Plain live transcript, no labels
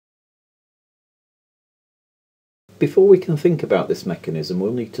Before we can think about this mechanism,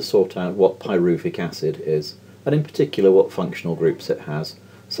 we'll need to sort out what pyruvic acid is, and in particular what functional groups it has.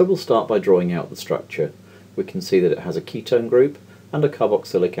 So we'll start by drawing out the structure. We can see that it has a ketone group and a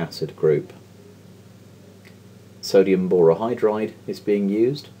carboxylic acid group. Sodium borohydride is being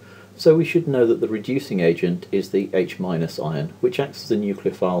used, so we should know that the reducing agent is the H- ion, which acts as a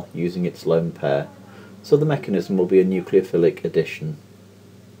nucleophile using its lone pair, so the mechanism will be a nucleophilic addition.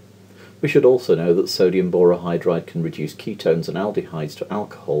 We should also know that sodium borohydride can reduce ketones and aldehydes to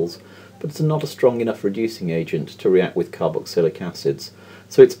alcohols, but it's not a strong enough reducing agent to react with carboxylic acids,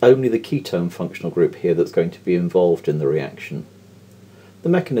 so it's only the ketone functional group here that's going to be involved in the reaction. The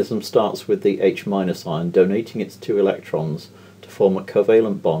mechanism starts with the H- ion donating its 2 electrons to form a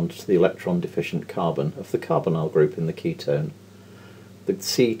covalent bond to the electron-deficient carbon of the carbonyl group in the ketone. The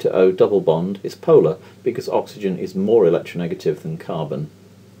C to O double bond is polar because oxygen is more electronegative than carbon.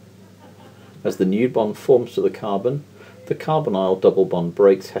 As the new bond forms to the carbonyl double bond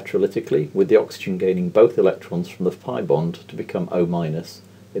breaks heterolytically, with the oxygen gaining both electrons from the pi bond to become O-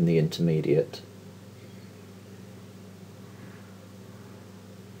 in the intermediate.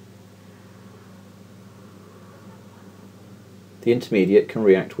 The intermediate can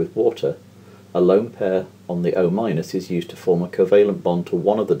react with water. A lone pair on the O- is used to form a covalent bond to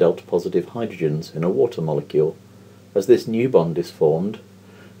one of the delta positive hydrogens in a water molecule. As this new bond is formed,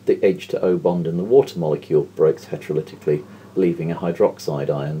 the H to O bond in the water molecule breaks heterolytically, leaving a hydroxide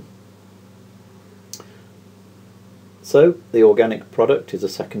ion. So the organic product is a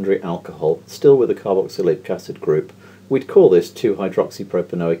secondary alcohol, still with a carboxylic acid group. We'd call this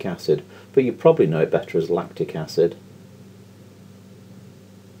 2-hydroxypropanoic acid, but you probably know it better as lactic acid.